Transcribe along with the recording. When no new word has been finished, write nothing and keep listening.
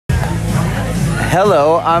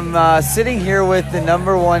Hello, I'm sitting here with the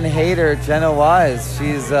number one hater, Jenna Wise.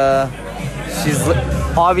 She's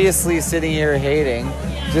obviously sitting here hating.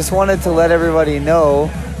 Just wanted to let everybody know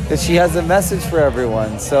that she has a message for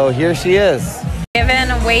everyone. So here she is. Given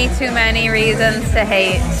way too many reasons to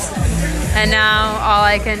hate, and now all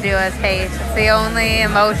I can do is hate. It's the only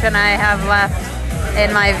emotion I have left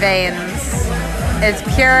in my veins. It's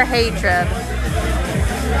pure hatred.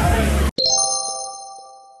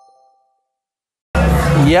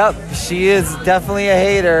 Yep, she is definitely a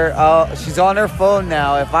hater. She's on her phone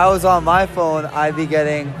now. If I was on my phone, I'd be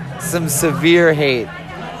getting some severe hate.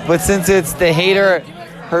 But since it's the hater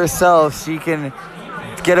herself, she can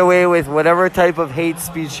get away with whatever type of hate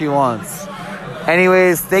speech she wants.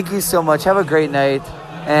 Anyways, thank you so much. Have a great night.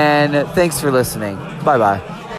 And thanks for listening. Bye-bye.